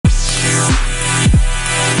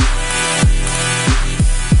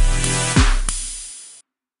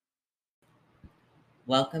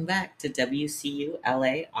Welcome back to WCU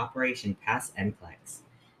LA Operation Pass NCLEX.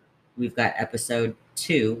 We've got episode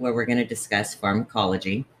 2 where we're going to discuss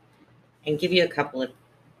pharmacology and give you a couple of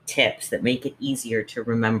tips that make it easier to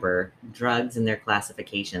remember drugs and their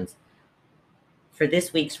classifications. For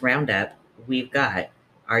this week's roundup, we've got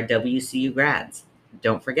our WCU grads.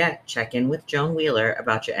 Don't forget, check in with Joan Wheeler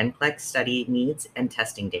about your NCLEX study needs and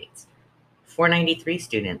testing dates. 493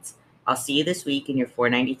 students, I'll see you this week in your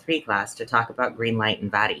 493 class to talk about Greenlight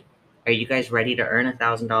and VATI. Are you guys ready to earn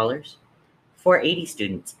 $1,000? 480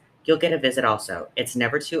 students, you'll get a visit also. It's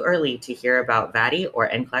never too early to hear about VATI or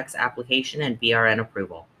NCLEX application and BRN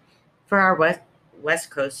approval. For our West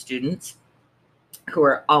Coast students who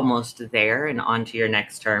are almost there and on to your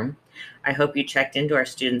next term, I hope you checked into our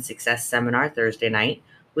Student Success Seminar Thursday night.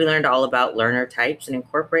 We learned all about learner types and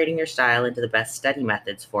incorporating your style into the best study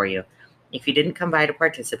methods for you. If you didn't come by to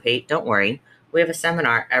participate, don't worry. We have a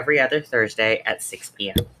seminar every other Thursday at 6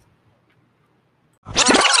 p.m.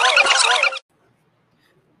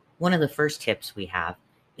 One of the first tips we have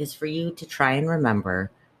is for you to try and remember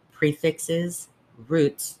prefixes,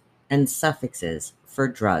 roots, and suffixes for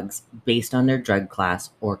drugs based on their drug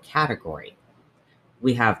class or category.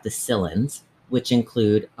 We have the xylins, which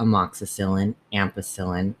include amoxicillin,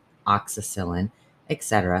 ampicillin, oxacillin,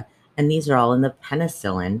 etc., and these are all in the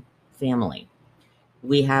penicillin family.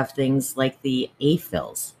 We have things like the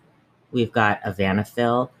aphils. We've got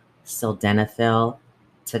avanafil, sildenafil,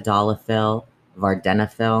 tadalafil,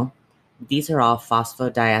 vardenafil. These are all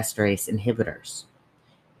phosphodiesterase inhibitors.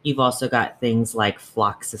 You've also got things like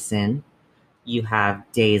fluoxetine. You have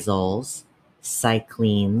dazoles,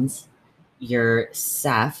 cyclines, your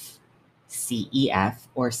CEF, CEF,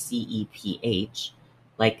 or CEPH,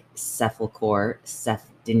 like cefalcor,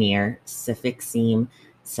 cefdinir, cefixime,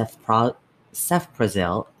 cefprozil,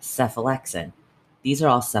 cephalexin. These are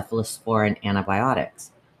all cephalosporin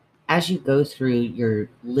antibiotics. As you go through your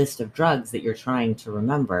list of drugs that you're trying to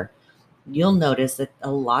remember, you'll notice that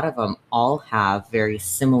a lot of them all have very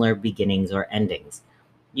similar beginnings or endings.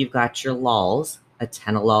 You've got your lols,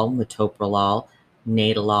 atenolol, metoprolol,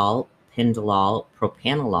 nadolol, pindolol,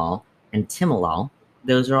 propanolol, and timolol.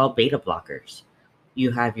 Those are all beta blockers.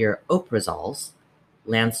 You have your oprazoles,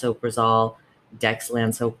 lansoprazole,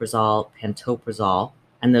 dexlansoprazole, pantoprazole,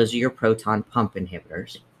 and those are your proton pump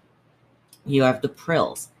inhibitors. You have the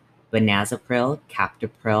prils, benazepril,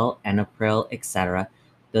 captopril, enalapril, etc.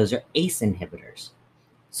 Those are ACE inhibitors.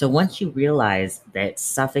 So once you realize that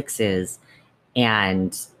suffixes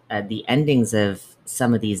and the endings of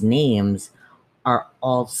some of these names are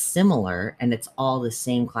all similar and it's all the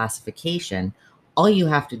same classification, all you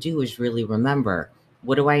have to do is really remember,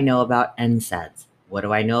 what do I know about NSAIDs? What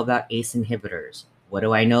do I know about ACE inhibitors? What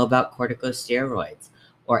do I know about corticosteroids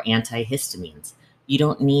or antihistamines? You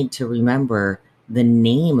don't need to remember the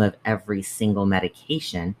name of every single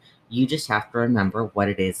medication. You just have to remember what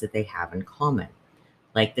it is that they have in common.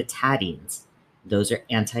 Like the tadines, those are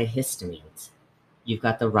antihistamines. You've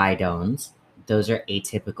got the ridones, those are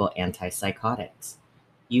atypical antipsychotics.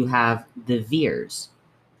 You have the VIRs,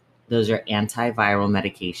 those are antiviral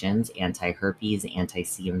medications, anti-herpes,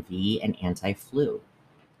 anti-CMV, and anti-flu.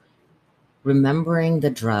 Remembering the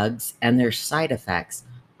drugs and their side effects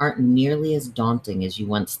aren't nearly as daunting as you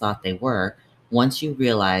once thought they were once you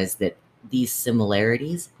realize that these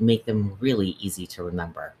similarities make them really easy to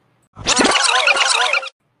remember.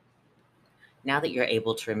 Now that you're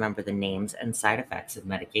able to remember the names and side effects of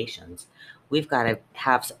medications, we've got to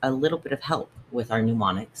have a little bit of help with our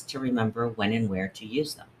mnemonics to remember when and where to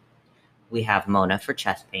use them. We have MONA for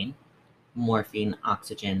chest pain, morphine,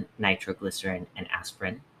 oxygen, nitroglycerin, and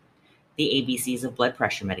aspirin. The ABCs of blood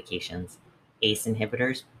pressure medications, ACE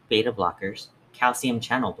inhibitors, beta blockers, calcium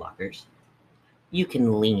channel blockers. You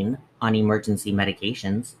can lean on emergency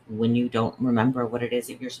medications when you don't remember what it is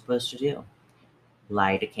that you're supposed to do.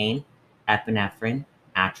 Lidocaine, epinephrine,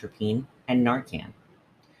 atropine, and Narcan.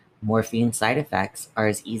 Morphine side effects are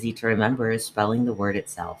as easy to remember as spelling the word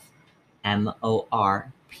itself.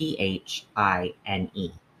 MORPHINE.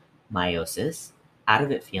 Meiosis,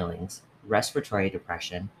 out-of-it feelings, respiratory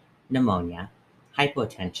depression, pneumonia,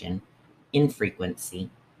 hypotension, infrequency,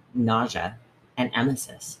 nausea, and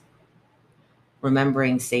emesis.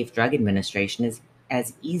 Remembering safe drug administration is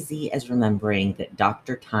as easy as remembering that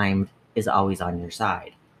Dr. Timed is always on your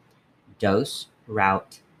side. Dose,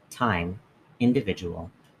 route, time, individual,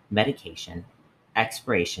 medication,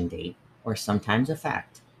 expiration date, or sometimes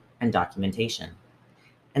effect, and documentation.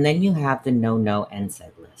 And then you have the no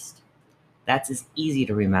NSAID list. That's as easy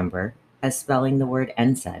to remember as spelling the word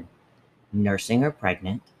NSAID. Nursing or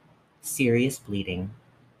pregnant, serious bleeding,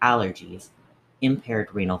 allergies, impaired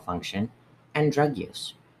renal function, and drug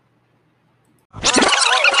use.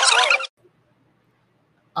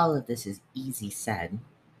 All of this is easy said,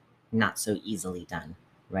 not so easily done,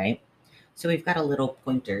 right? So we've got a little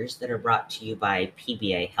pointers that are brought to you by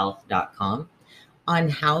pbahealth.com on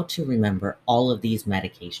how to remember all of these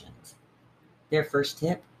medications. Their first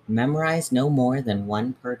tip, memorize no more than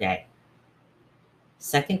one per day.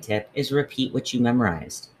 Second tip is repeat what you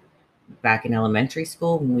memorized. Back in elementary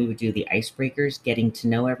school, when we would do the icebreakers, getting to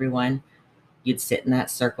know everyone, you'd sit in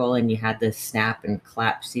that circle and you had the snap and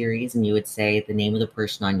clap series, and you would say the name of the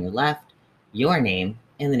person on your left, your name,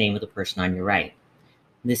 and the name of the person on your right.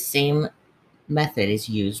 The same method is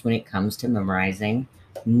used when it comes to memorizing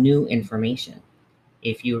new information.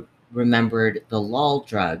 If you remembered the LOL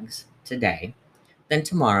drugs today, then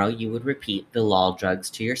tomorrow you would repeat the LOL drugs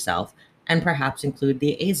to yourself and perhaps include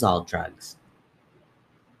the azole drugs.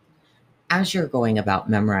 As you're going about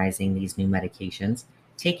memorizing these new medications,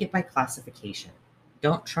 take it by classification.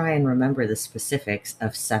 Don't try and remember the specifics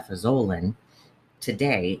of cefazolin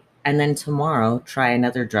today and then tomorrow try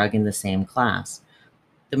another drug in the same class.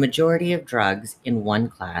 The majority of drugs in one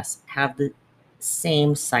class have the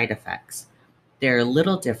same side effects. There are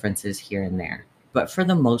little differences here and there, but for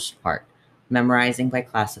the most part, memorizing by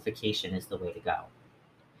classification is the way to go.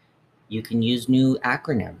 You can use new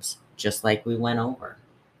acronyms, just like we went over.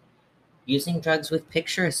 Using drugs with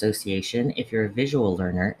picture association, if you're a visual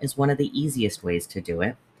learner, is one of the easiest ways to do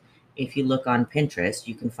it. If you look on Pinterest,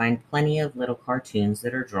 you can find plenty of little cartoons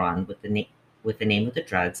that are drawn with the name of the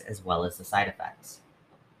drugs as well as the side effects.